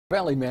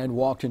Valley man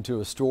walked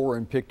into a store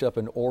and picked up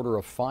an order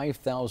of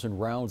 5,000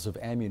 rounds of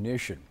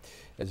ammunition.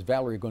 As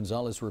Valerie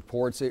Gonzalez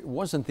reports, it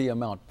wasn't the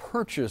amount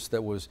purchased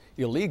that was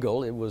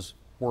illegal, it was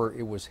where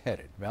it was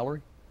headed.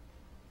 Valerie?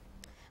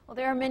 Well,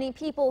 there are many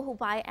people who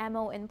buy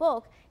ammo in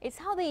bulk. It's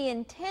how they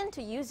intend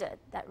to use it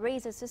that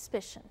raises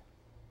suspicion.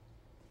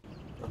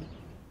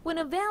 When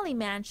a Valley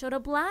man showed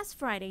up last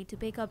Friday to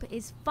pick up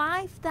his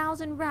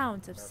 5,000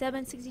 rounds of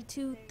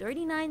 7.62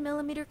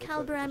 39mm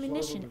caliber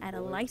ammunition at a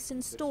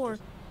licensed store,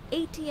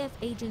 ATF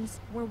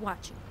agents were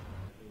watching.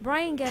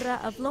 Brian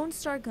Guerra of Lone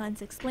Star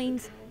Guns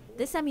explains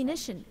this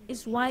ammunition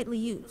is widely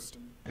used.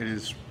 It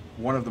is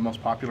one of the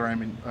most popular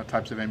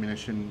types of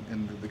ammunition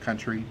in the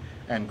country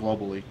and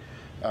globally.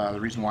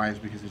 The reason why is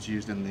because it's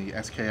used in the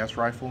SKS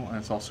rifle and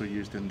it's also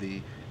used in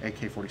the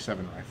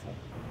AK-47 rifle.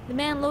 The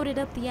man loaded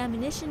up the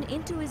ammunition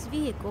into his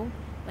vehicle.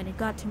 When it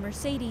got to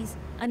Mercedes,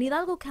 an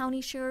Hidalgo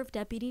County Sheriff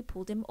deputy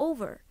pulled him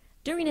over.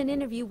 During an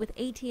interview with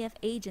ATF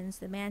agents,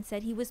 the man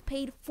said he was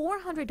paid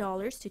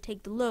 $400 to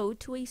take the load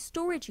to a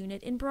storage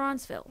unit in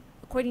Brownsville.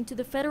 According to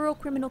the federal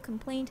criminal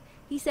complaint,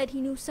 he said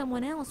he knew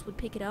someone else would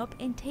pick it up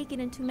and take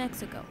it into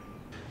Mexico.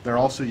 They're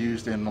also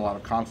used in a lot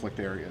of conflict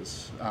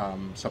areas,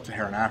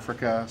 sub-Saharan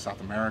Africa, South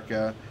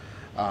America,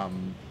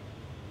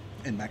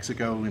 in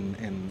Mexico,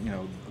 in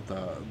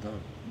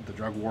the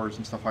drug wars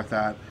and stuff like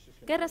that.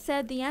 Guerra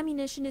said the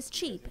ammunition is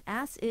cheap,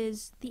 as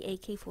is the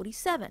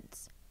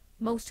AK-47s.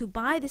 Most who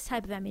buy this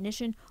type of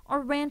ammunition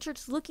are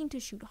ranchers looking to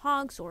shoot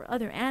hogs or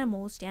other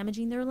animals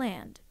damaging their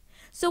land.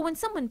 So when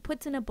someone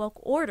puts in a bulk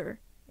order,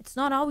 it's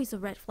not always a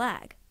red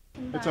flag.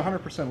 It's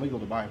 100% legal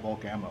to buy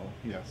bulk ammo.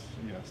 Yes.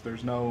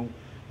 There's no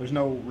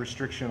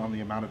restriction on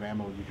the amount of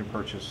ammo you can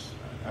purchase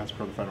as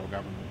per the federal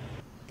government.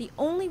 The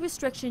only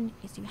restriction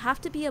is you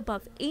have to be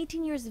above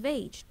 18 years of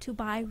age to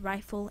buy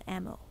rifle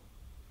ammo.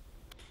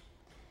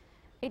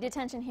 A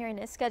detention hearing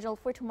is scheduled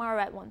for tomorrow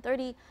at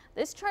 1:30.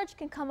 This charge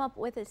can come up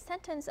with a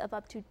sentence of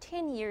up to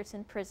 10 years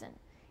in prison.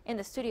 In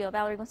the studio,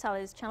 Valerie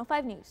Gonzalez, Channel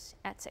 5 News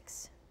at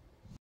 6.